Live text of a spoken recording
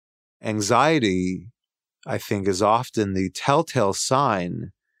anxiety, I think, is often the telltale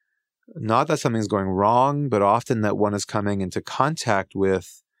sign, not that something's going wrong, but often that one is coming into contact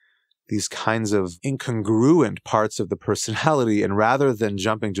with these kinds of incongruent parts of the personality. And rather than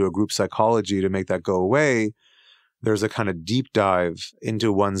jumping to a group psychology to make that go away, there's a kind of deep dive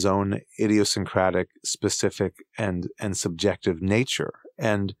into one's own idiosyncratic, specific, and subjective nature.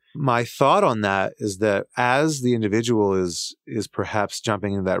 And my thought on that is that as the individual is perhaps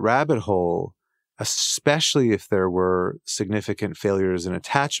jumping into that rabbit hole, especially if there were significant failures in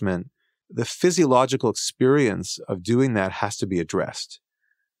attachment, the physiological experience of doing that has to be addressed.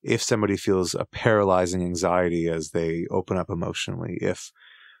 If somebody feels a paralyzing anxiety as they open up emotionally, if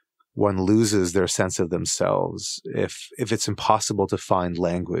one loses their sense of themselves, if it's impossible to find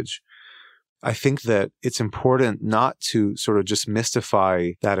language, I think that it's important not to sort of just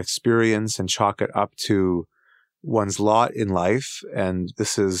mystify that experience and chalk it up to one's lot in life. And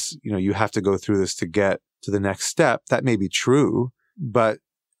this is, you have to go through this to get to the next step. That may be true, but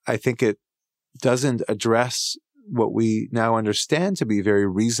I think it doesn't address what we now understand to be very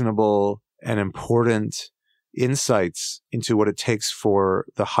reasonable and important insights into what it takes for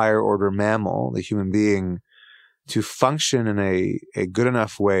the higher order mammal, the human being, to function in a good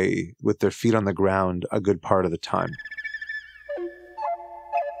enough way with their feet on the ground a good part of the time.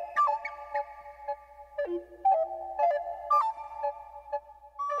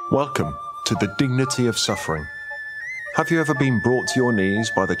 Welcome to the dignity of suffering. Have you ever been brought to your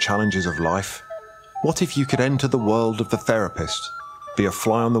knees by the challenges of life? What if you could enter the world of the therapist, be a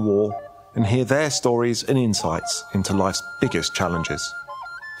fly on the wall, and hear their stories and insights into life's biggest challenges,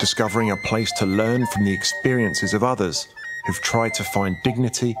 discovering a place to learn from the experiences of others who've tried to find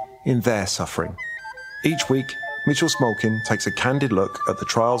dignity in their suffering. Each week, Mitchell Smolkin takes a candid look at the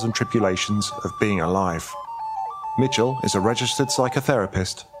trials and tribulations of being alive. Mitchell is a registered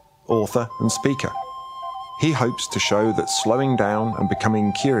psychotherapist, author and speaker. He hopes to show that slowing down and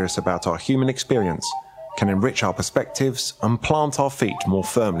becoming curious about our human experience can enrich our perspectives and plant our feet more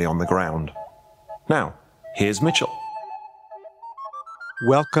firmly on the ground. Now, here's Mitchell.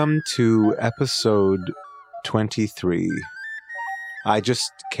 Welcome to episode 23. I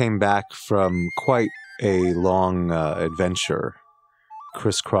just came back from quite a long adventure,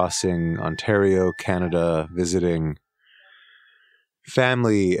 crisscrossing Ontario, Canada, visiting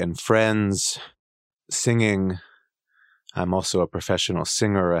family and friends, singing. I'm also a professional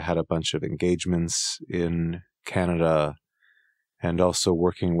singer. I had a bunch of engagements in Canada and also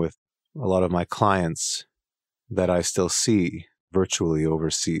working with a lot of my clients that I still see virtually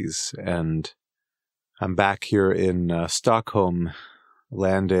overseas. And I'm back here in Stockholm,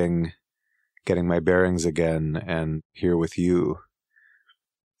 landing, getting my bearings again, and here with you.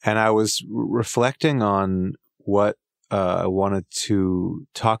 And I was reflecting on what I wanted to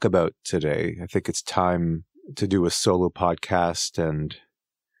talk about today. I think it's time to do a solo podcast and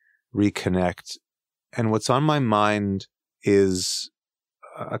reconnect. And what's on my mind is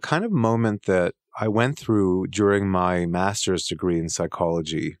a kind of moment that I went through during my master's degree in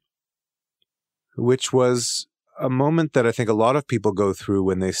psychology, which was a moment that I think a lot of people go through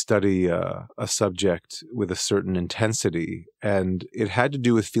when they study a subject with a certain intensity. And it had to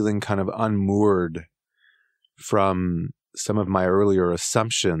do with feeling kind of unmoored from some of my earlier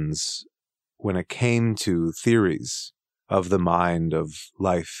assumptions when it came to theories of the mind, of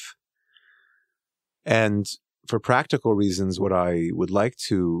life. And for practical reasons, what I would like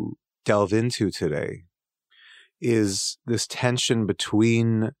to delve into today is this tension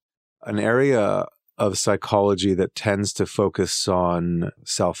between an area of psychology that tends to focus on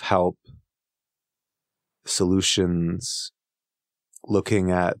self-help, solutions, looking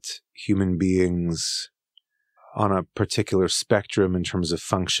at human beings on a particular spectrum in terms of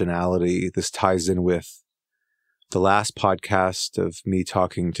functionality. This ties in with the last podcast of me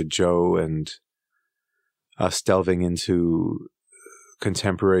talking to Joe and us delving into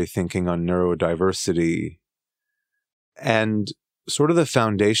contemporary thinking on neurodiversity, and sort of the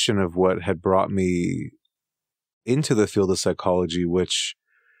foundation of what had brought me into the field of psychology, which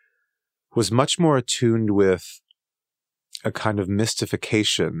was much more attuned with a kind of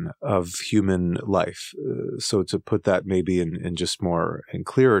mystification of human life. So to put that maybe in just more in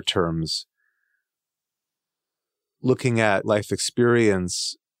clearer terms, looking at life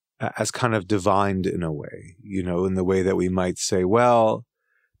experience as kind of divined in a way, in the way that we might say, well,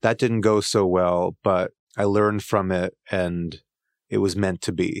 that didn't go so well, but I learned from it and it was meant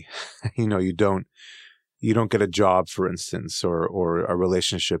to be. You don't get a job, for instance, or a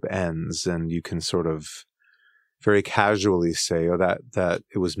relationship ends and you can sort of very casually say, that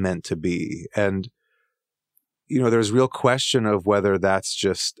it was meant to be. And, there's real question of whether that's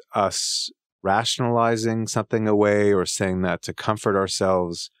just us rationalizing something away or saying that to comfort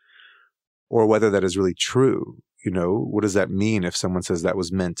ourselves, or whether that is really true. What does that mean if someone says that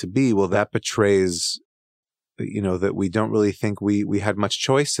was meant to be? Well, that betrays, that we don't really think we had much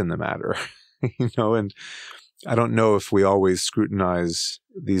choice in the matter, and I don't know if we always scrutinize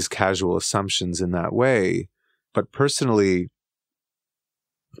these casual assumptions in that way. But personally,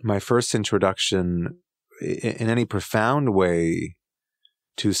 my first introduction in any profound way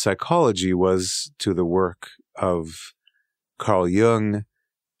to psychology was to the work of Carl Jung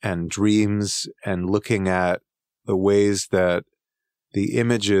and dreams, and looking at the ways that the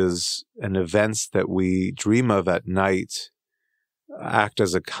images and events that we dream of at night act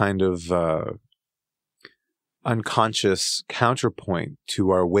as a kind of unconscious counterpoint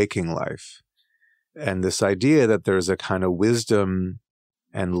to our waking life. And this idea that there's a kind of wisdom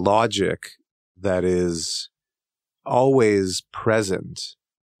and logic that is always present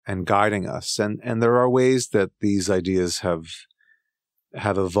and guiding us. And there are ways that these ideas have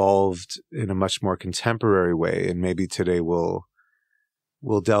evolved in a much more contemporary way. And maybe today we'll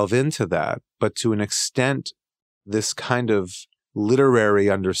delve into that. But to an extent, this kind of literary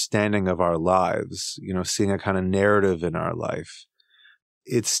understanding of our lives, seeing a kind of narrative in our life,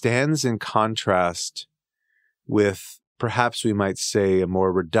 it stands in contrast with, perhaps we might say, a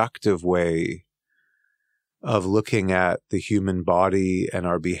more reductive way of looking at the human body and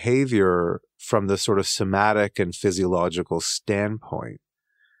our behavior from the sort of somatic and physiological standpoint,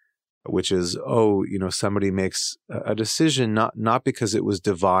 which is, somebody makes a decision not because it was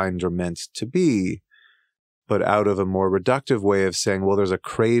divined or meant to be, but out of a more reductive way of saying, well, there's a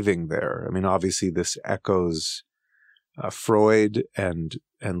craving there. I mean, obviously this echoes Freud and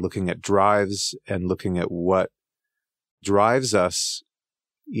looking at drives and looking at what drives us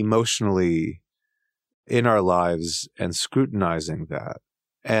emotionally in our lives and scrutinizing that.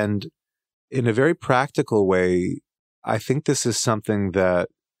 And in a very practical way, I think this is something that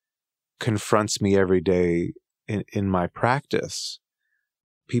confronts me every day in my practice.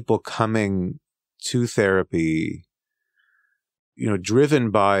 People coming to therapy, driven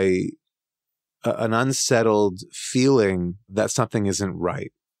by an unsettled feeling that something isn't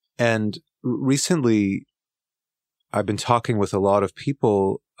right. And recently, I've been talking with a lot of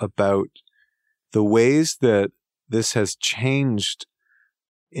people about the ways that this has changed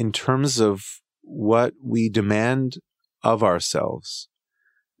in terms of what we demand of ourselves.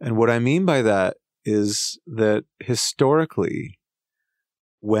 And what I mean by that is that historically,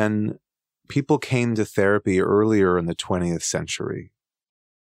 when people came to therapy earlier in the 20th century,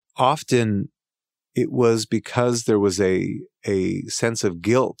 often it was because there was a sense of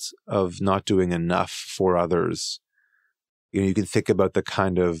guilt of not doing enough for others. You can think about the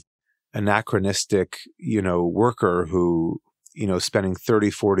kind of anachronistic, worker who, spending 30,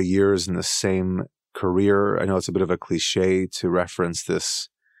 40 years in the same career. I know it's a bit of a cliche to reference this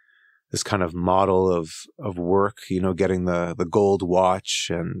kind of model of work, getting the gold watch.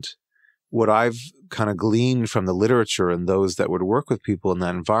 And what I've kind of gleaned from the literature and those that would work with people in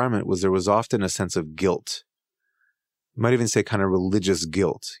that environment was there was often a sense of guilt. You might even say kind of religious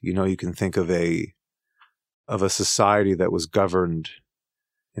guilt. You can think of a society that was governed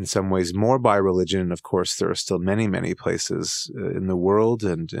in some ways more by religion. And of course, there are still many, many places in the world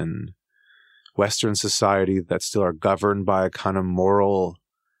and in Western society that still are governed by a kind of moral,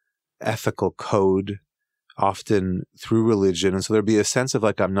 ethical code, often through religion. And so there'd be a sense of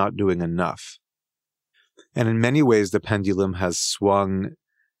I'm not doing enough. And in many ways, the pendulum has swung.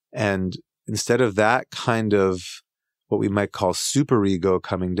 And instead of that kind of what we might call superego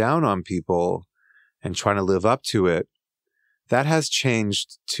coming down on people and trying to live up to it, that has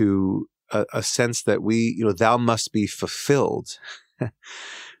changed to a sense that thou must be fulfilled.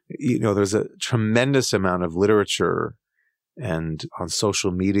 There's a tremendous amount of literature, and on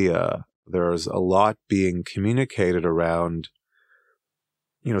social media, there's a lot being communicated around,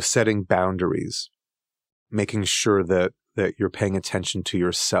 setting boundaries, making sure that you're paying attention to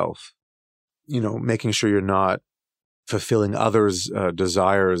yourself, making sure you're not fulfilling others'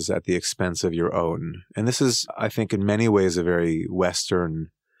 desires at the expense of your own. And this is, I think, in many ways a very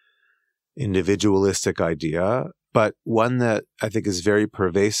Western individualistic idea, but one that I think is very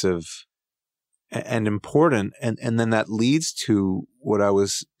pervasive and important. And then that leads to what I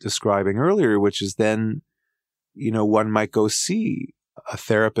was describing earlier, which is then, one might go see a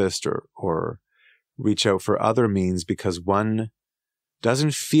therapist or reach out for other means because one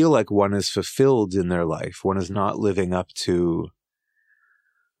doesn't feel like one is fulfilled in their life. One is not living up to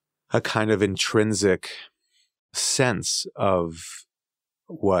a kind of intrinsic sense of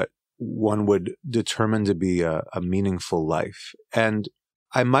what one would determine to be a meaningful life. And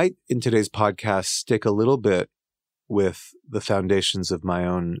I might, in today's podcast, stick a little bit with the foundations of my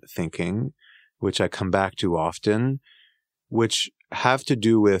own thinking, which I come back to often, which have to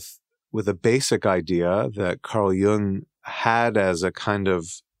do with a basic idea that Carl Jung had as a kind of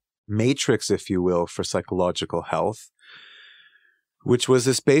matrix, if you will, for psychological health, which was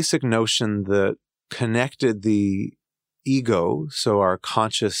this basic notion that connected the ego, so our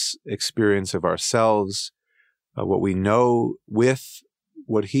conscious experience of ourselves, what we know, with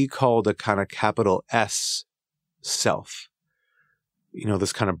what he called a kind of capital S self.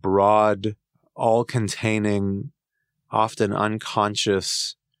 This kind of broad, all-containing, often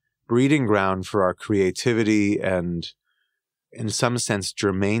unconscious breeding ground for our creativity and, in some sense,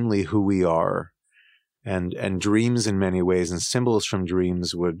 germanely who we are. And dreams in many ways and symbols from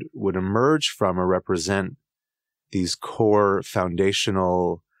dreams would emerge from or represent these core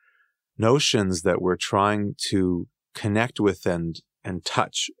foundational notions that we're trying to connect with and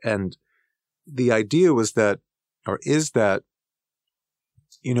touch. And the idea was that, or is that,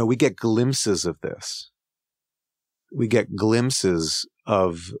 we get glimpses of this. We get glimpses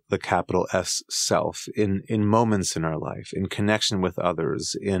of the capital S self in moments in our life, in connection with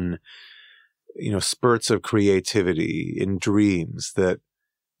others, in spurts of creativity, in dreams, that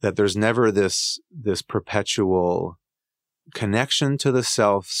there's never this perpetual connection to the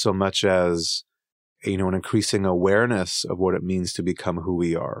self so much as, an increasing awareness of what it means to become who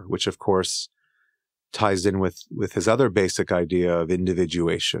we are, which of course ties in with his other basic idea of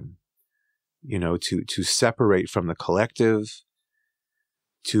individuation, to separate from the collective,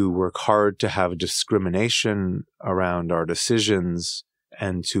 to work hard to have discrimination around our decisions,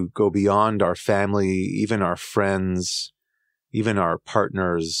 and to go beyond our family, even our friends, even our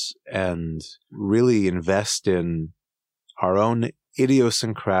partners, and really invest in our own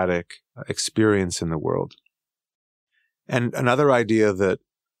idiosyncratic experience in the world. And another idea that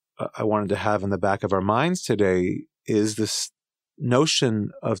I wanted to have in the back of our minds today is this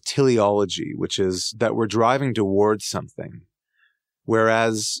notion of teleology, which is that we're driving towards something.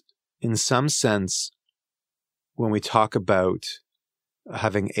 Whereas in some sense, when we talk about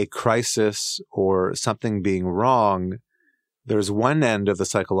having a crisis or something being wrong, there's one end of the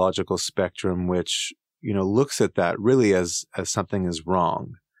psychological spectrum which, looks at that really as something is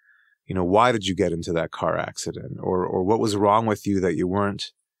wrong. Why did you get into that car accident? Or what was wrong with you that you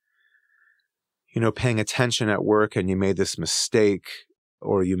weren't, paying attention at work and you made this mistake,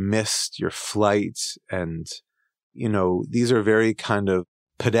 or you missed your flight. And, these are very kind of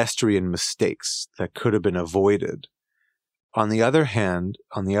pedestrian mistakes that could have been avoided. On the other hand,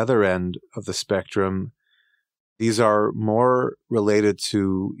 on the other end of the spectrum, these are more related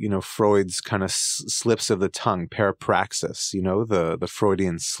to, Freud's kind of slips of the tongue, parapraxis, the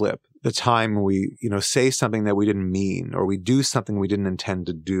Freudian slip. The time we, say something that we didn't mean, or we do something we didn't intend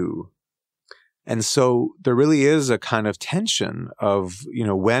to do. And so there really is a kind of tension of,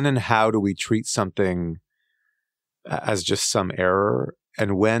 when and how do we treat something as just some error?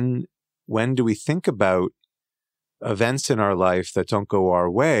 And when do we think about events in our life that don't go our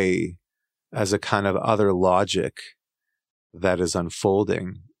way as a kind of other logic that is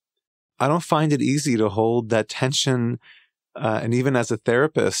unfolding? I don't find it easy to hold that tension, and even as a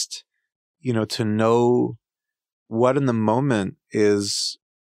therapist, to know what in the moment is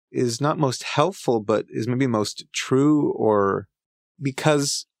not most helpful, but is maybe most true, or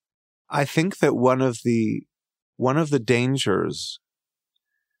because I think that one of the dangers,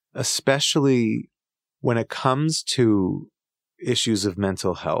 especially when it comes to issues of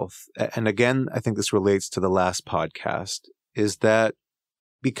mental health, and again, I think this relates to the last podcast, is that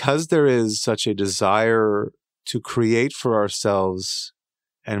because there is such a desire to create for ourselves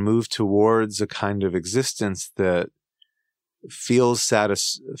and move towards a kind of existence that feels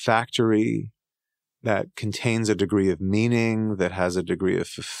satisfactory, that contains a degree of meaning, that has a degree of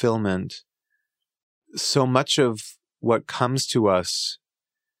fulfillment, so much of what comes to us,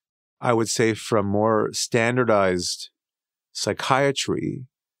 I would say, from more standardized psychiatry,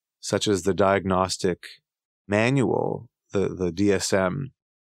 such as the diagnostic manual, the DSM,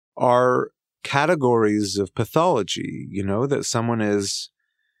 are categories of pathology, that someone is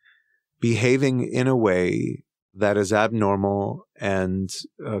behaving in a way that is abnormal and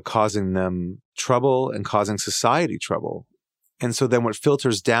causing them trouble and causing society trouble. And so then what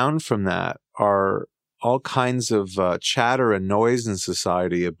filters down from that are all kinds of chatter and noise in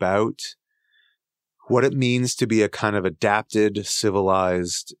society about what it means to be a kind of adapted,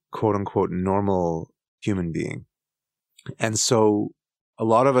 civilized, quote unquote, normal human being. And so a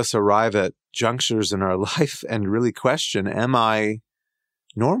lot of us arrive at junctures in our life and really question, am I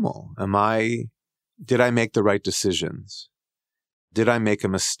normal? Did I make the right decisions? Did I make a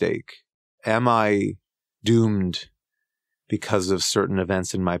mistake? Am I doomed because of certain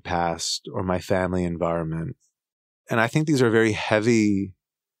events in my past or my family environment? And I think these are very heavy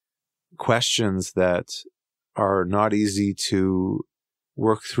questions that are not easy to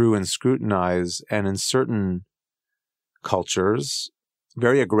work through and scrutinize, and in certain cultures,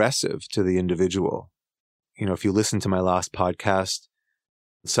 very aggressive to the individual. If you listen to my last podcast,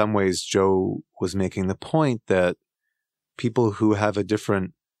 in some ways, Joe was making the point that people who have a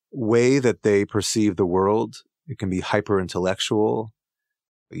different way that they perceive the world, it can be hyper-intellectual.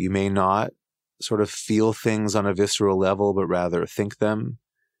 You may not sort of feel things on a visceral level, but rather think them.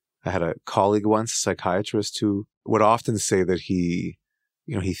 I had a colleague once, a psychiatrist, who would often say that he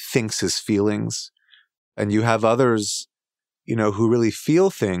thinks his feelings. And you have others, who really feel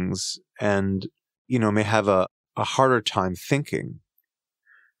things and, may have a harder time thinking.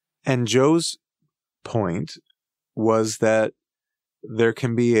 And Joe's point was that there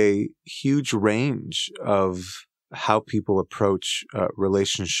can be a huge range of how people approach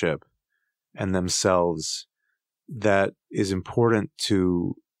relationship and themselves that is important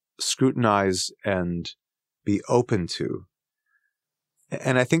to scrutinize and be open to.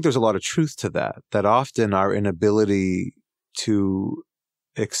 And I think there's a lot of truth to that often our inability to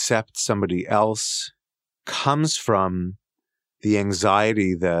accept somebody else comes from the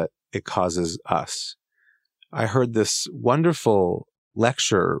anxiety that it causes us. I heard this wonderful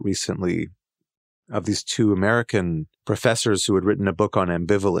lecture recently of these two American professors who had written a book on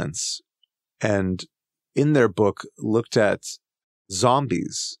ambivalence, and in their book looked at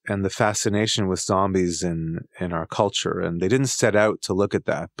zombies and the fascination with zombies in our culture. And they didn't set out to look at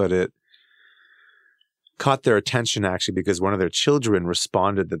that, but it caught their attention actually because one of their children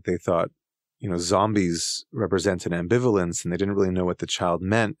responded that they thought, zombies represented ambivalence, and they didn't really know what the child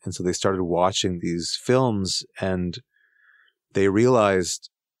meant. And so they started watching these films, and they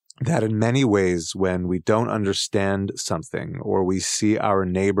realized that in many ways, when we don't understand something, or we see our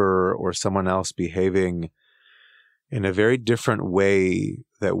neighbor or someone else behaving in a very different way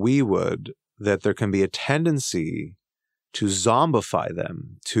that we would, that there can be a tendency to zombify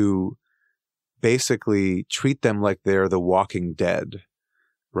them, to basically treat them like they're the walking dead,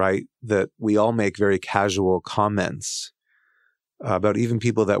 right? That we all make very casual comments about even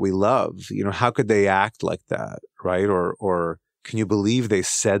people that we love. How could they act like that, right? Or can you believe they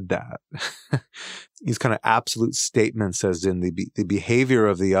said that? These kind of absolute statements as in the behavior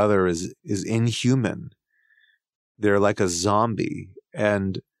of the other is inhuman. They're like a zombie.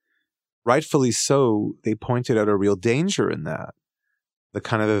 And rightfully so, they pointed out a real danger in that. The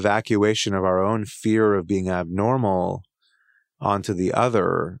kind of evacuation of our own fear of being abnormal onto the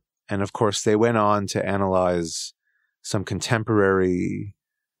other. And of course, they went on to analyze some contemporary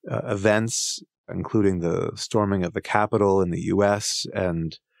events, including the storming of the Capitol in the US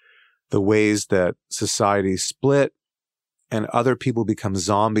and the ways that society split and other people become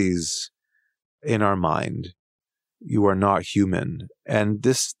zombies in our mind. You are not human. And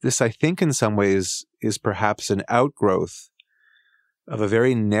this, I think, in some ways is perhaps an outgrowth of a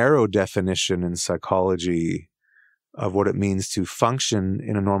very narrow definition in psychology of what it means to function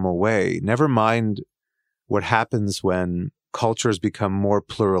in a normal way. Never mind what happens when cultures become more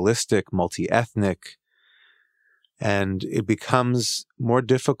pluralistic, multi-ethnic, and it becomes more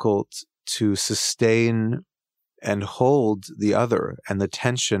difficult to sustain and hold the other and the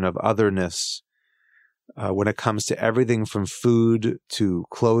tension of otherness when it comes to everything from food to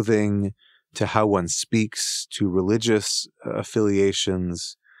clothing to how one speaks to religious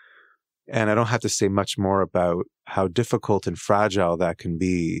affiliations. And I don't have to say much more about how difficult and fragile that can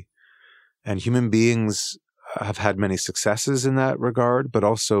be. And human beings have had many successes in that regard, but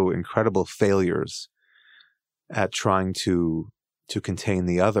also incredible failures at trying to contain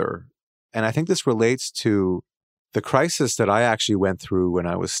the other. And I think this relates to the crisis that I actually went through when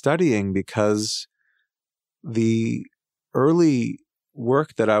I was studying, because the early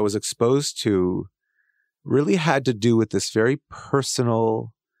work that I was exposed to really had to do with this very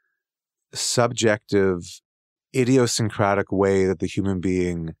personal, subjective, idiosyncratic way that the human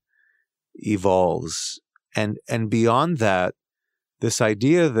being evolves. And beyond that, this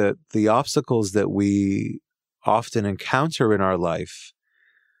idea that the obstacles that we often encounter in our life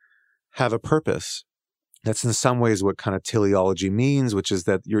have a purpose. That's in some ways what kind of teleology means, which is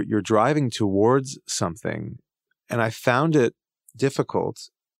that you're driving towards something. And I found it difficult,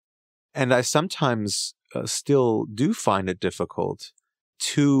 and I sometimes still do find it difficult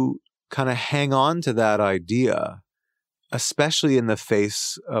to kind of hang on to that idea, especially in the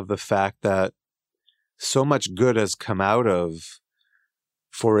face of the fact that so much good has come out of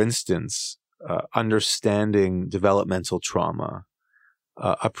for instance, understanding developmental trauma,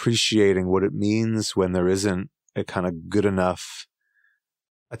 appreciating what it means when there isn't a kind of good enough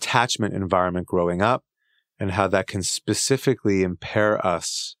attachment environment growing up, and how that can specifically impair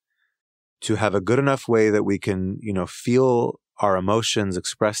us to have a good enough way that we can, feel our emotions,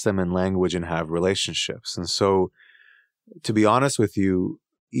 express them in language, and have relationships. And so, to be honest with you,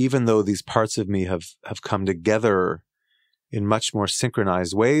 even though these parts of me have come together in much more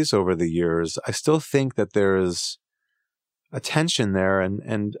synchronized ways over the years, I still think that there is a tension there.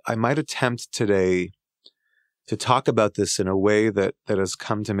 And I might attempt today to talk about this in a way that has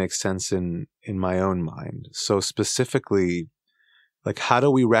come to make sense in my own mind. So specifically, like, how do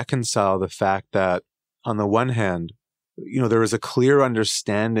we reconcile the fact that on the one hand, there is a clear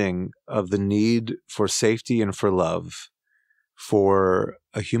understanding of the need for safety and for love for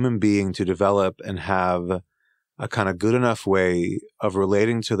a human being to develop and have a kind of good enough way of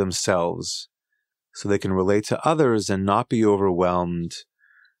relating to themselves so they can relate to others and not be overwhelmed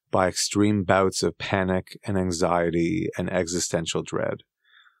by extreme bouts of panic and anxiety and existential dread.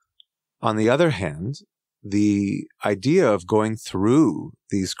 On the other hand, the idea of going through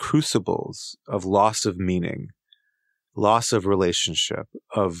these crucibles of loss of meaning, loss of relationship,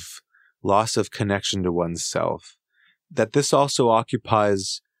 of loss of connection to oneself, that this also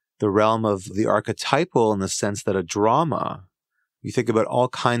occupies the realm of the archetypal in the sense that a drama, you think about all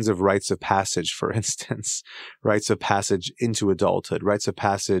kinds of rites of passage, for instance, rites of passage into adulthood, rites of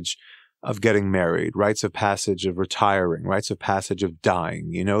passage of getting married, rites of passage of retiring, rites of passage of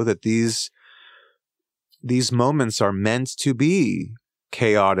dying, that these moments are meant to be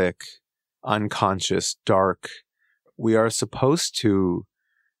chaotic, unconscious, dark. We are supposed to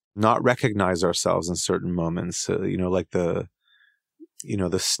not recognize ourselves in certain moments, like the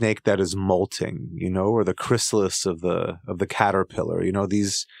snake that is molting, or the chrysalis of the caterpillar,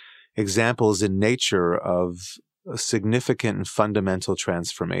 these examples in nature of a significant and fundamental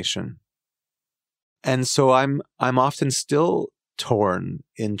transformation. And so I'm often still torn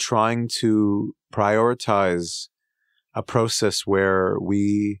in trying to prioritize a process where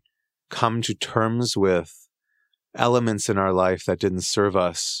we come to terms with elements in our life that didn't serve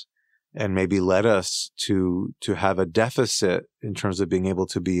us and maybe led us to have a deficit in terms of being able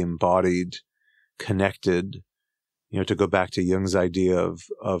to be embodied, connected, to go back to Jung's idea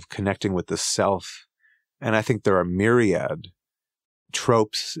of connecting with the self. And I think there are myriad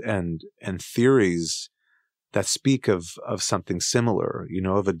tropes and theories that speak of something similar,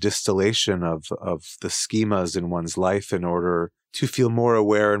 of a distillation of the schemas in one's life in order to feel more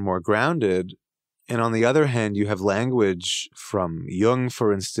aware and more grounded. And on the other hand, you have language from Jung,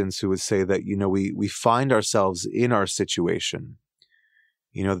 for instance, who would say that, we find ourselves in our situation.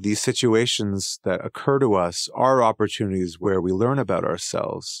 These situations that occur to us are opportunities where we learn about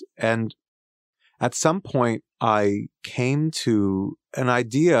ourselves. And at some point, I came to an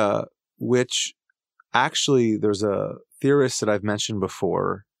idea which actually there's a theorist that I've mentioned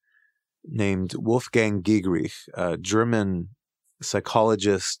before named Wolfgang Giegrich, a German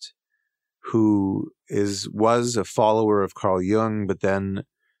psychologist who was a follower of Carl Jung, but then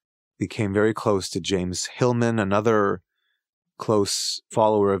became very close to James Hillman, another close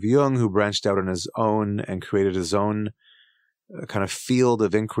follower of Jung who branched out on his own and created his own kind of field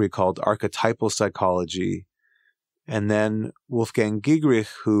of inquiry called archetypal psychology. And then Wolfgang Giegrich,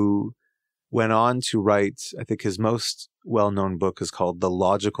 who went on to write, I think his most well-known book is called The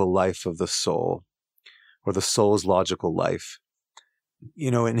Logical Life of the Soul, or The Soul's Logical Life.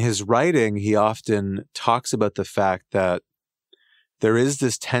 In his writing, he often talks about the fact that there is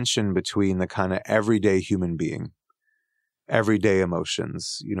this tension between the kind of everyday human being, everyday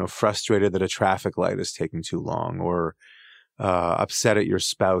emotions, frustrated that a traffic light is taking too long, or upset at your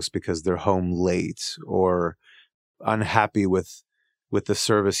spouse because they're home late, or unhappy with the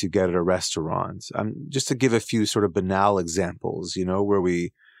service you get at a restaurant. Just to give a few sort of banal examples, where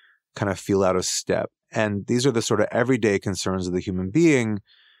we kind of feel out of step. And these are the sort of everyday concerns of the human being.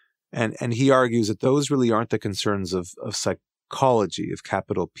 And he argues that those really aren't the concerns of psychology, of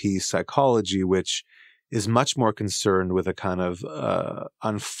capital P psychology, which is much more concerned with a kind of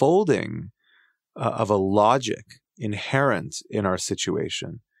unfolding of a logic inherent in our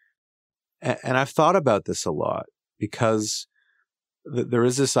situation. And I've thought about this a lot because there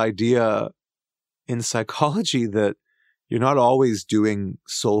is this idea in psychology that you're not always doing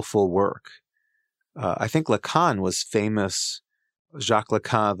soulful work. I think Lacan was famous. Jacques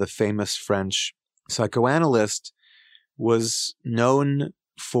Lacan, the famous French psychoanalyst, was known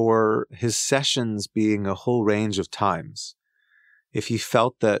for his sessions being a whole range of times. If he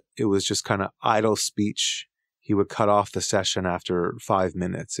felt that it was just kind of idle speech, he would cut off the session after 5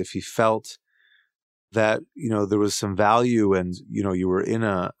 minutes. If he felt that, there was some value and, you were in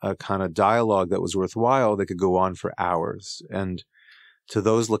a kind of dialogue that was worthwhile, they could go on for hours. And to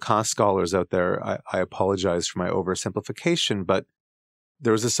those Lacan scholars out there, I apologize for my oversimplification, but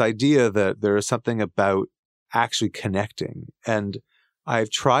there was this idea that there is something about actually connecting. And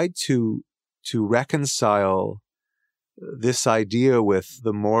I've tried to reconcile this idea with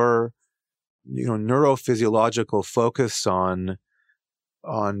the more, neurophysiological focus on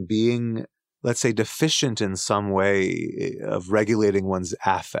being, let's say, deficient in some way of regulating one's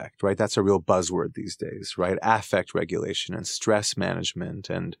affect, right? That's a real buzzword these days, right? Affect regulation and stress management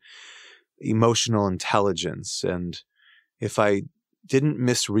and emotional intelligence. And if I didn't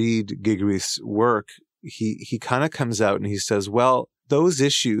misread Guigry's work, he kind of comes out and he says, well, those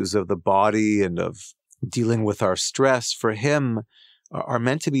issues of the body and of dealing with our stress, for him, are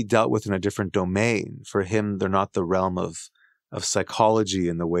meant to be dealt with in a different domain. For him, they're not the realm of psychology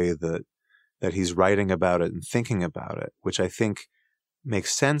in the way that he's writing about it and thinking about it, which I think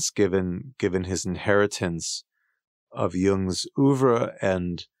makes sense given his inheritance of Jung's oeuvre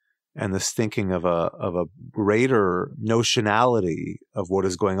and this thinking of a greater notionality of what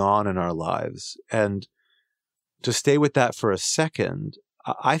is going on in our lives. And to stay with that for a second,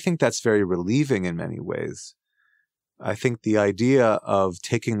 I think that's very relieving in many ways. I think the idea of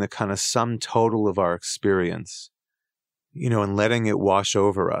taking the kind of sum total of our experience, and letting it wash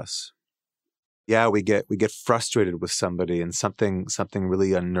over us. Yeah, we get frustrated with somebody and something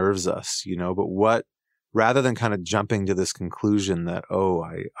really unnerves us, but rather than kind of jumping to this conclusion that, oh,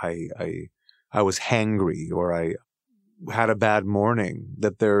 I was hangry or I had a bad morning,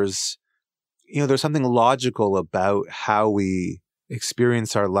 that there's something logical about how we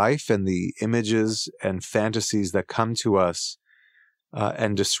experience our life and the images and fantasies that come to us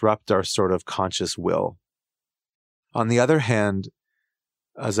and disrupt our sort of conscious will. On the other hand,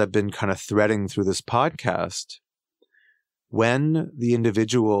 as I've been kind of threading through this podcast, when the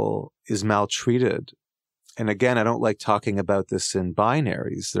individual is maltreated, and again, I don't like talking about this in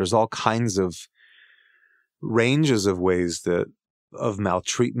binaries, there's all kinds of ranges of ways of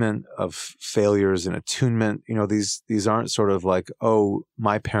maltreatment, of failures in attunement. These aren't sort of like, oh,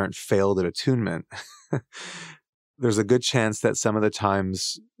 my parent failed at attunement. There's a good chance that some of the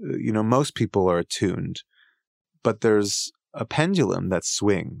times, most people are attuned, but there's a pendulum that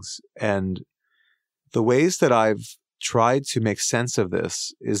swings. And the ways that I've tried to make sense of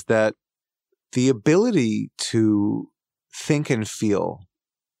this is that the ability to think and feel,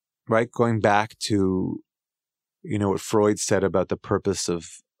 right? Going back to, what Freud said about the purpose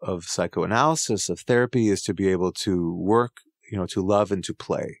of psychoanalysis, of therapy, is to be able to work, to love and to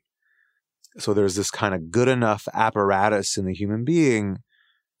play. So there's this kind of good enough apparatus in the human being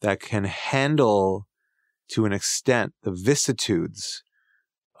that can handle, to an extent, the vicissitudes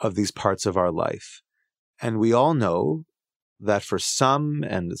of these parts of our life. And we all know that for some,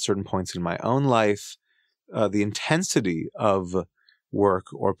 and at certain points in my own life, the intensity of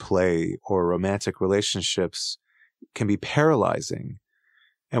work or play or romantic relationships can be paralyzing,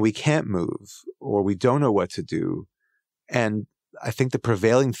 and we can't move, or we don't know what to do. And I think the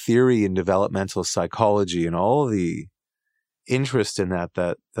prevailing theory in developmental psychology and all the interest in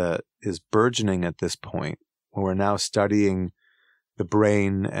that is burgeoning at this point, when we're now studying the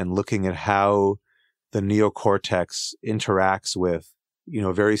brain and looking at how the neocortex interacts with,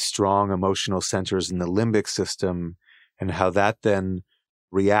 very strong emotional centers in the limbic system, and how that then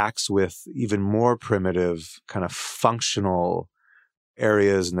reacts with even more primitive kind of functional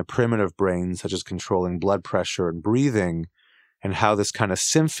areas in the primitive brain, such as controlling blood pressure and breathing, and how this kind of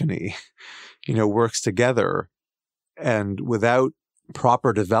symphony, works together. And without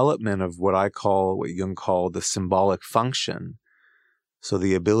proper development of what Jung called the symbolic function, so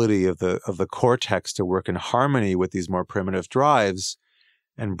the ability of the cortex to work in harmony with these more primitive drives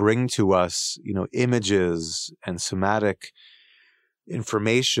and bring to us, images and somatic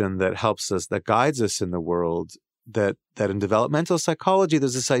information that helps us, that guides us in the world, that in developmental psychology,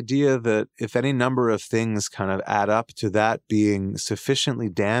 there's this idea that if any number of things kind of add up to that being sufficiently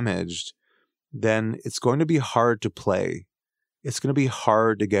damaged, then it's going to be hard to play. It's going to be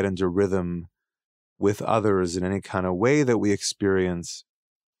hard to get into rhythm with others in any kind of way that we experience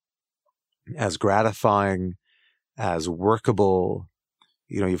as gratifying, as workable.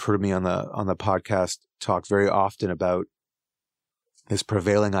 You've heard me on the podcast talk very often about this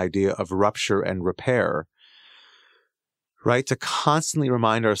prevailing idea of rupture and repair, right? To constantly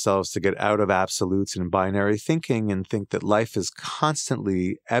remind ourselves to get out of absolutes and binary thinking and think that life is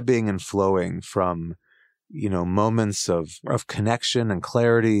constantly ebbing and flowing from, moments of connection and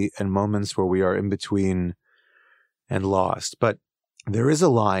clarity and moments where we are in between and lost. But there is a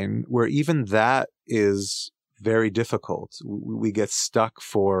line where even that is very difficult. We get stuck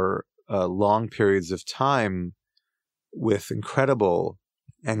for long periods of time with incredible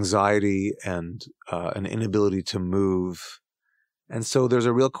anxiety and an inability to move. And so there's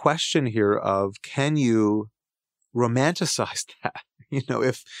a real question here of, can you romanticize that?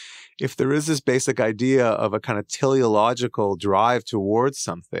 If there is this basic idea of a kind of teleological drive towards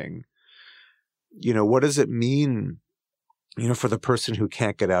something, what does it mean, for the person who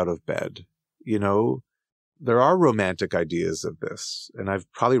can't get out of bed? There are romantic ideas of this, and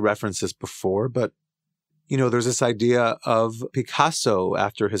I've probably referenced this before, but there's this idea of Picasso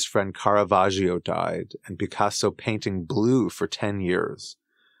after his friend Caravaggio died, and Picasso painting blue for 10 years,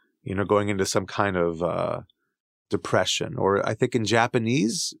 going into some kind of depression. Or I think in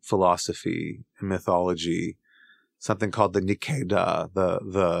Japanese philosophy and mythology, something called the Nikeda,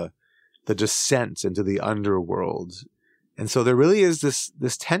 the descent into the underworld. And so there really is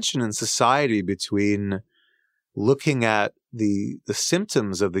this tension in society between looking at the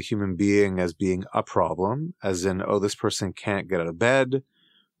symptoms of the human being as being a problem, as in, oh, this person can't get out of bed.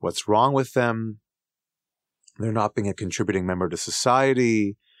 What's wrong with them? They're not being a contributing member to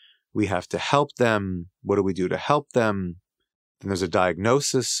society. We have to help them. What do we do to help them? Then there's a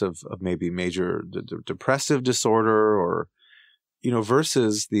diagnosis of maybe major depressive disorder, or,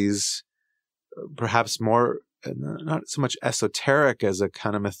 versus these perhaps more, not so much esoteric as a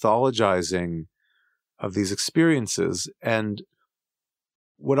kind of mythologizing of these experiences. And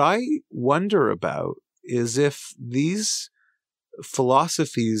what I wonder about is if these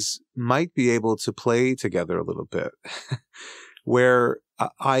philosophies might be able to play together a little bit, where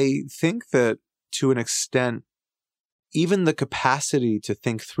I think that to an extent, even the capacity to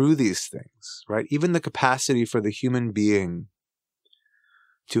think through these things, right? Even the capacity for the human being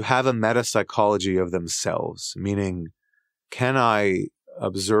to have a metapsychology of themselves, meaning, can I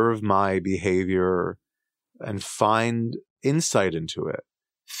observe my behavior and find insight into it,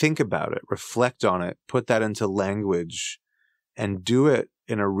 think about it, reflect on it, put that into language, and do it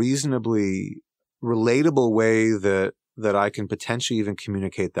in a reasonably relatable way that I can potentially even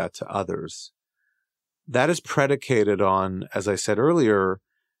communicate that to others. That is predicated on, as I said earlier,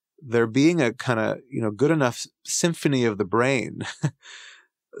 there being a kind of, good enough symphony of the brain,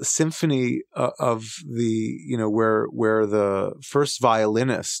 symphony of the, where the first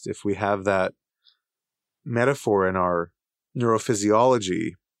violinist, if we have that metaphor in our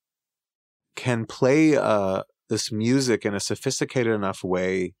neurophysiology, can play this music in a sophisticated enough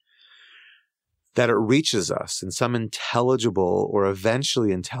way that it reaches us in some intelligible or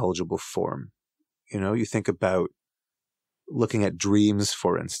eventually intelligible form. You think about looking at dreams,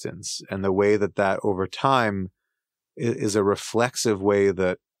 for instance, and the way that over time is a reflexive way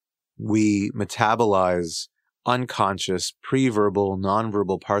that we metabolize unconscious, pre-verbal,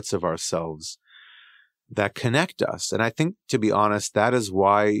 non-verbal parts of ourselves that connect us. And I think, to be honest, that is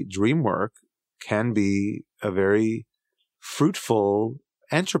why dream work can be a very fruitful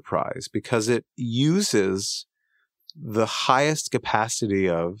enterprise, because it uses the highest capacity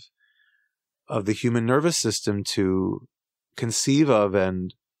of the human nervous system to conceive of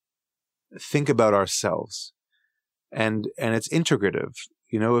and think about ourselves. And it's integrative.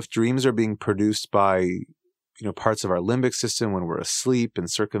 If dreams are being produced by, parts of our limbic system when we're asleep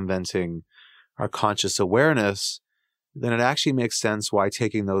and circumventing our conscious awareness, then it actually makes sense why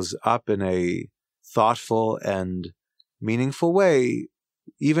taking those up in a thoughtful and meaningful way,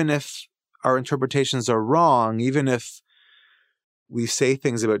 even if our interpretations are wrong, even if we say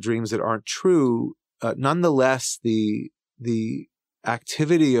things about dreams that aren't true, nonetheless, the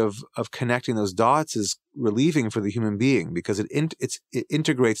activity of connecting those dots is relieving for the human being, because it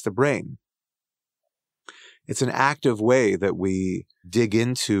integrates the brain. It's an active way that we dig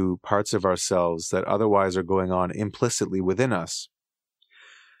into parts of ourselves that otherwise are going on implicitly within us,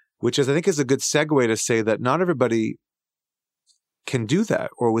 which I think is a good segue to say that not everybody can do that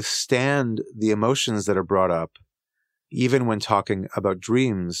or withstand the emotions that are brought up, even when talking about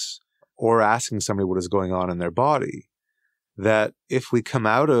dreams or asking somebody what is going on in their body. That if we come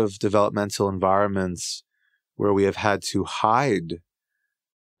out of developmental environments where we have had to hide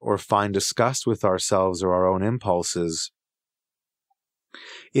or find disgust with ourselves or our own impulses,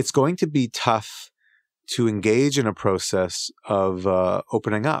 it's going to be tough to engage in a process of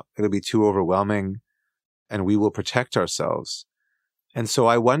opening up. It'll be too overwhelming, and we will protect ourselves. And so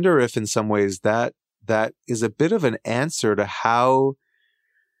I wonder if in some ways that is a bit of an answer to how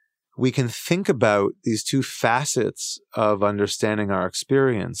we can think about these two facets of understanding our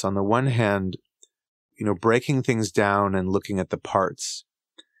experience. On the one hand, breaking things down and looking at the parts.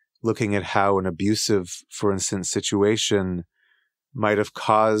 looking at how an abusive, for instance, situation might have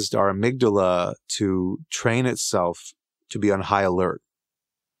caused our amygdala to train itself to be on high alert.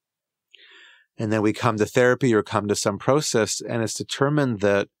 And then we come to therapy or come to some process, and it's determined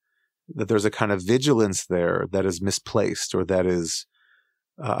that there's a kind of vigilance there that is misplaced, or that is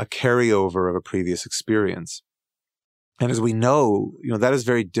a carryover of a previous experience. And as we know, that is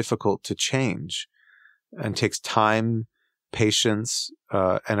very difficult to change and takes time, patience,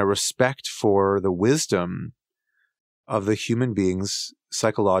 and a respect for the wisdom of the human being's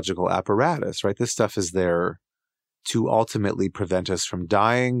psychological apparatus, right? This stuff is there to ultimately prevent us from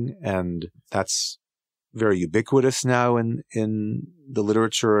dying, and that's very ubiquitous now in the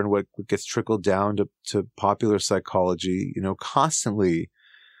literature and what gets trickled down to popular psychology.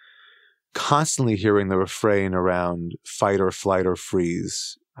 Constantly hearing the refrain around fight or flight or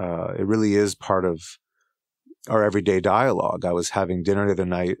freeze. It really is part of our everyday dialogue. I was having dinner the other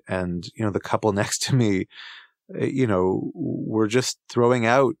night, and the couple next to me, were just throwing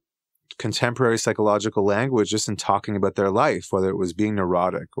out contemporary psychological language just in talking about their life, whether it was being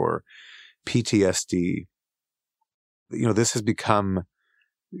neurotic or PTSD. This has become,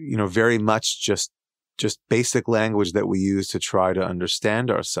 very much just basic language that we use to try to understand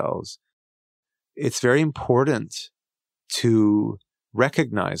ourselves. It's very important to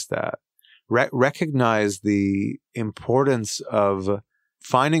recognize that, recognize the importance of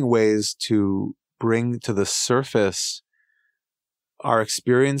finding ways to bring to the surface our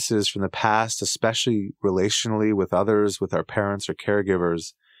experiences from the past, especially relationally with others, with our parents or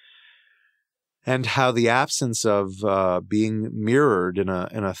caregivers, and how the absence of being mirrored in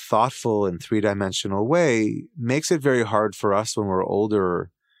a thoughtful and three-dimensional way makes it very hard for us when we're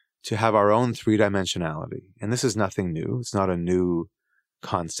older to have our own three-dimensionality. And this is nothing new. It's not a new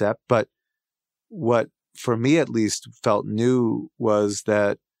concept. But what, for me at least, felt new was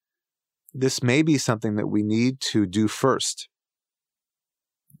that this may be something that we need to do first,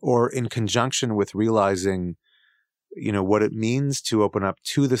 or in conjunction with realizing, what it means to open up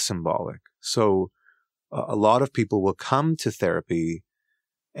to the symbolic. So a lot of people will come to therapy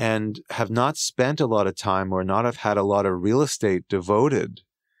and have not spent a lot of time or not have had a lot of real estate devoted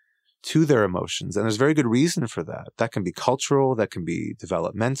to their emotions. And there's very good reason for that. That can be cultural, that can be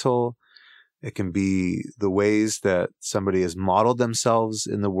developmental, it can be the ways that somebody has modeled themselves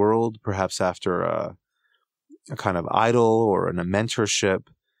in the world, perhaps after a kind of idol or in a mentorship.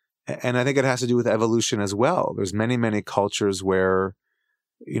 And I think it has to do with evolution as well. There's many, many cultures where,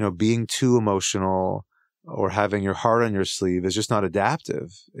 being too emotional or having your heart on your sleeve is just not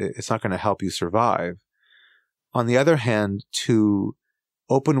adaptive. It's not going to help you survive. On the other hand, to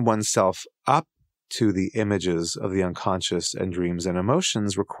open oneself up to the images of the unconscious and dreams and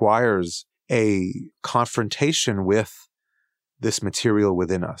emotions requires a confrontation with this material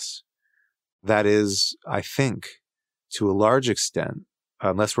within us. That is, I think, to a large extent,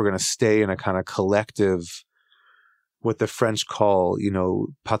 unless we're going to stay in a kind of collective, what the French call,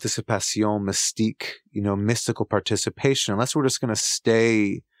 participation mystique, mystical participation, unless we're just going to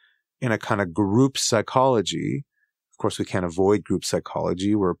stay in a kind of group psychology. Of course, we can't avoid group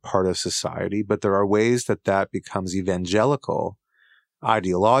psychology. We're part of society, but there are ways that becomes evangelical,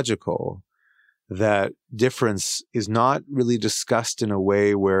 ideological, that difference is not really discussed in a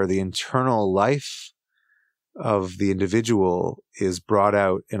way where the internal life of the individual is brought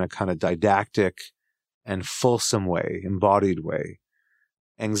out in a kind of didactic and fulsome way, embodied way.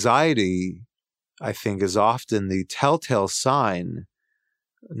 Anxiety, I think, is often the telltale sign,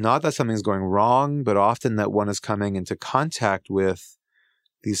 not that something's going wrong, but often that one is coming into contact with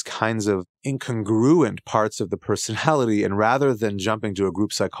these kinds of incongruent parts of the personality. And rather than jumping to a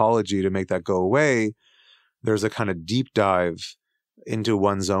group psychology to make that go away, there's a kind of deep dive into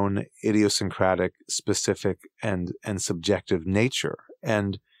one's own idiosyncratic, specific, and subjective nature.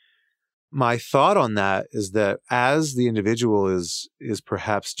 And my thought on that is that as the individual is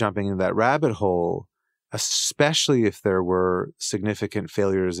perhaps jumping into that rabbit hole, especially if there were significant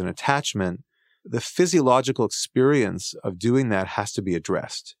failures in attachment, the physiological experience of doing that has to be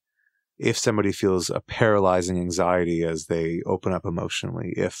addressed. If somebody feels a paralyzing anxiety as they open up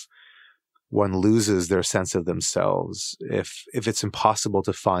emotionally, if one loses their sense of themselves, if it's impossible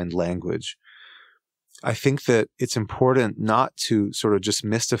to find language, I think that it's important not to sort of just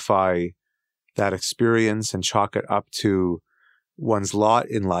mystify that experience and chalk it up to one's lot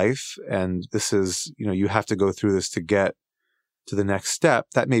in life. And this is, you have to go through this to get to the next step.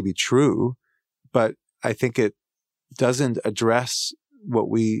 That may be true, but I think it doesn't address what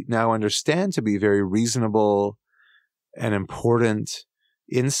we now understand to be very reasonable and important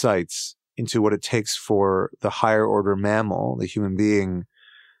insights into what it takes for the higher order mammal, the human being,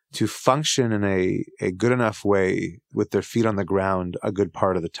 to function in a good enough way with their feet on the ground a good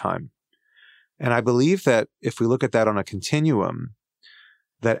part of the time. And I believe that if we look at that on a continuum,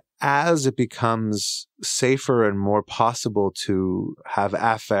 that as it becomes safer and more possible to have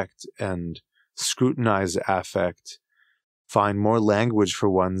affect and scrutinize affect, find more language for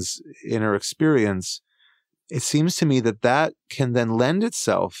one's inner experience, it seems to me that that can then lend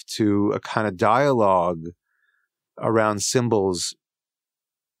itself to a kind of dialogue around symbols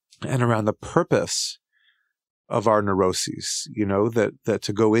and around the purpose of our neuroses, that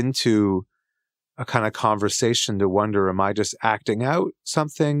to go into a kind of conversation to wonder, am I just acting out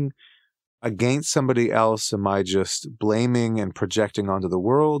something against somebody else? Am I just blaming and projecting onto the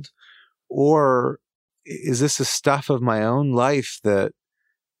world? Or is this a stuff of my own life that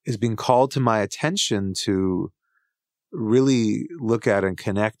is being called to my attention to really look at and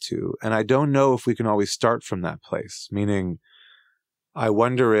connect to? And I don't know if we can always start from that place, meaning I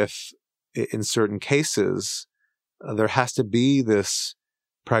wonder if in certain cases there has to be this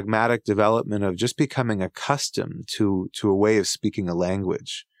pragmatic development of just becoming accustomed to a way of speaking a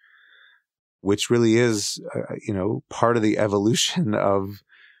language, which really is, part of the evolution of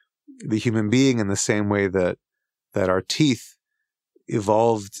the human being, in the same way that our teeth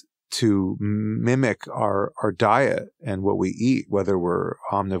evolved to mimic our diet and what we eat, whether we're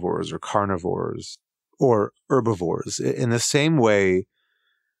omnivores or carnivores or herbivores. In the same way,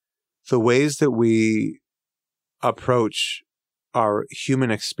 the ways that we approach our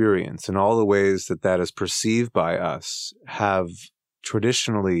human experience and all the ways that that is perceived by us have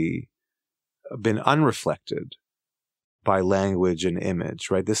traditionally been unreflected by language and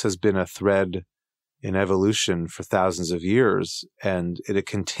image, right? This has been a thread in evolution for thousands of years, and it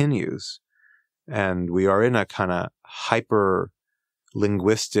continues. And we are in a kind of hyper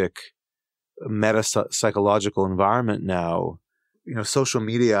linguistic, meta-psychological environment now. Social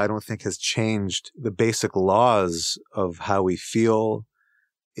media, I don't think, has changed the basic laws of how we feel.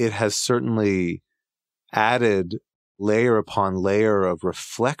 It has certainly added layer upon layer of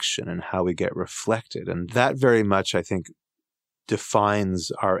reflection and how we get reflected. And that very much, I think,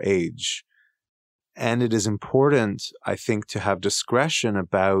 defines our age. And it is important, I think, to have discretion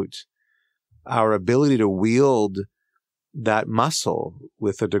about our ability to wield that muscle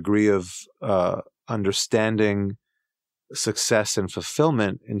with a degree of understanding, success, and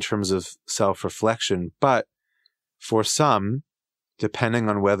fulfillment in terms of self-reflection. But for some, depending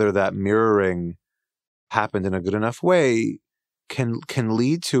on whether that mirroring happened in a good enough way, can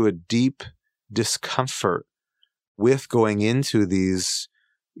lead to a deep discomfort with going into these,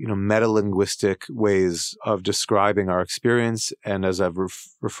 metalinguistic ways of describing our experience. And as I've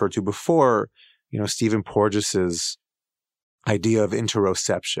referred to before, Stephen Porges's idea of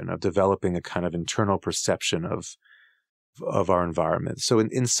interoception, of developing a kind of internal perception of our environment. So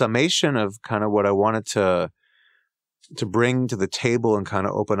in summation of kind of what I wanted to bring to the table and kind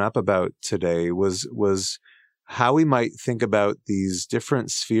of open up about today was how we might think about these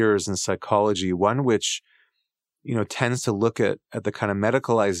different spheres in psychology, one which, tends to look at the kind of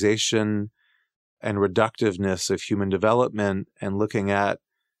medicalization and reductiveness of human development, and looking at,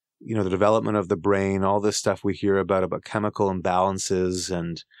 the development of the brain, all this stuff we hear about chemical imbalances,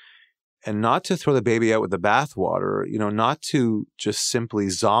 and not to throw the baby out with the bathwater, not to just simply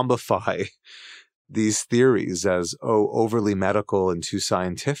zombify these theories as, overly medical and too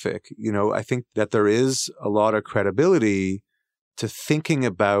scientific. I think that there is a lot of credibility to thinking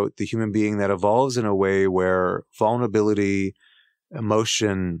about the human being that evolves in a way where vulnerability,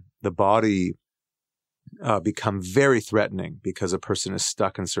 emotion, the body become very threatening because a person is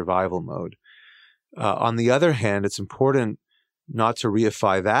stuck in survival mode. On the other hand, it's important not to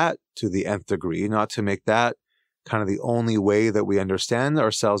reify that to the nth degree, not to make that kind of the only way that we understand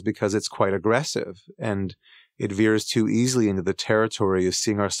ourselves, because it's quite aggressive and it veers too easily into the territory of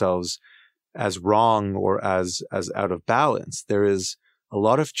seeing ourselves as wrong or as out of balance. There is a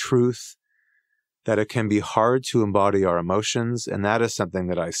lot of truth that it can be hard to embody our emotions, and that is something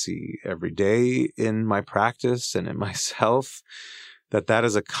that I see every day in my practice and in myself, that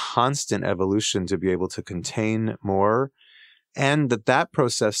is a constant evolution to be able to contain more, and that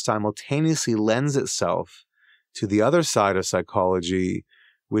process simultaneously lends itself to the other side of psychology,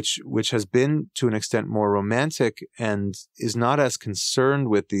 which has been to an extent more romantic and is not as concerned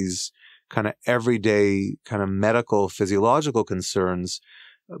with these kind of everyday kind of medical physiological concerns,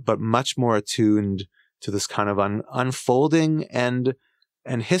 but much more attuned to this kind of unfolding and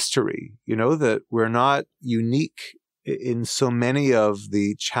history, that we're not unique in so many of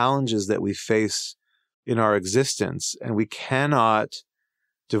the challenges that we face in our existence, and we cannot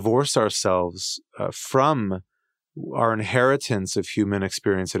divorce ourselves from our inheritance of human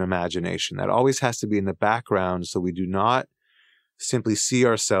experience and imagination. That always has to be in the background so we do not simply see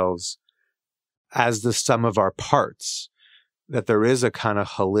ourselves as the sum of our parts, that there is a kind of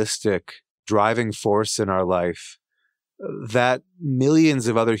holistic driving force in our life that millions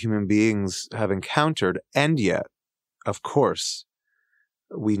of other human beings have encountered. And yet, of course,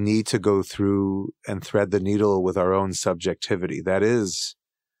 we need to go through and thread the needle with our own subjectivity. That is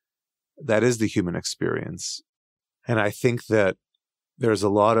the human experience. And I think that there's a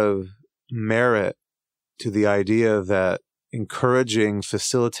lot of merit to the idea that encouraging,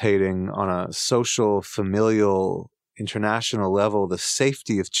 facilitating on a social, familial, international level, the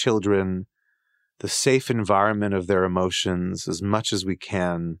safety of children, the safe environment of their emotions as much as we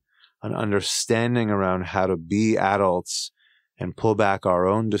can, an understanding around how to be adults and pull back our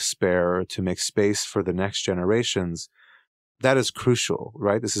own despair to make space for the next generations, that is crucial,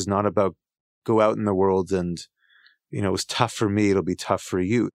 right? This is not about go out in the world and, it was tough for me, it'll be tough for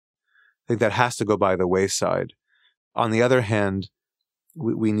you. I think that has to go by the wayside. On the other hand,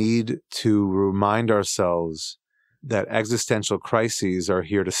 we need to remind ourselves that existential crises are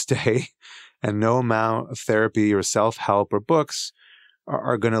here to stay, and no amount of therapy or self-help or books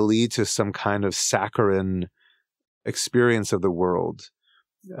are going to lead to some kind of saccharine experience of the world.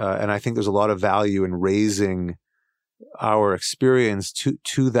 And I think there's a lot of value in raising our experience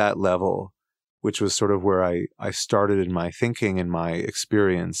to that level, which was sort of where I started in my thinking and my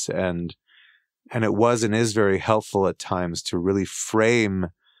experience. And it was and is very helpful at times to really frame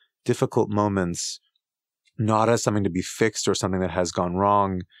difficult moments not as something to be fixed or something that has gone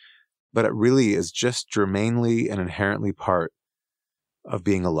wrong, but it really is just germanely and inherently part of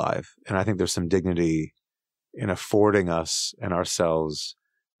being alive. And I think there's some dignity in affording us and ourselves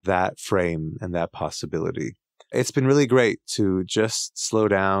that frame and that possibility. It's been really great to just slow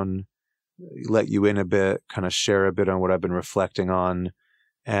down, let you in a bit, kind of share a bit on what I've been reflecting on.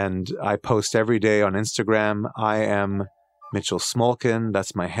 And I post every day on Instagram. I am Mitchell Smolkin.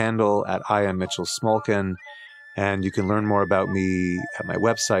 That's my handle, at I am Mitchell Smolkin. And you can learn more about me at my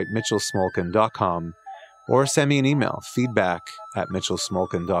website, mitchellsmolkin.com, or send me an email,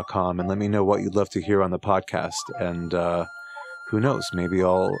 feedback@mitchellsmolkin.com, and let me know what you'd love to hear on the podcast. And who knows, maybe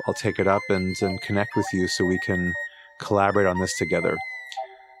I'll take it up and connect with you so we can collaborate on this together.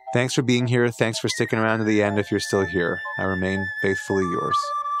 Thanks for being here. Thanks for sticking around to the end if you're still here. I remain faithfully yours.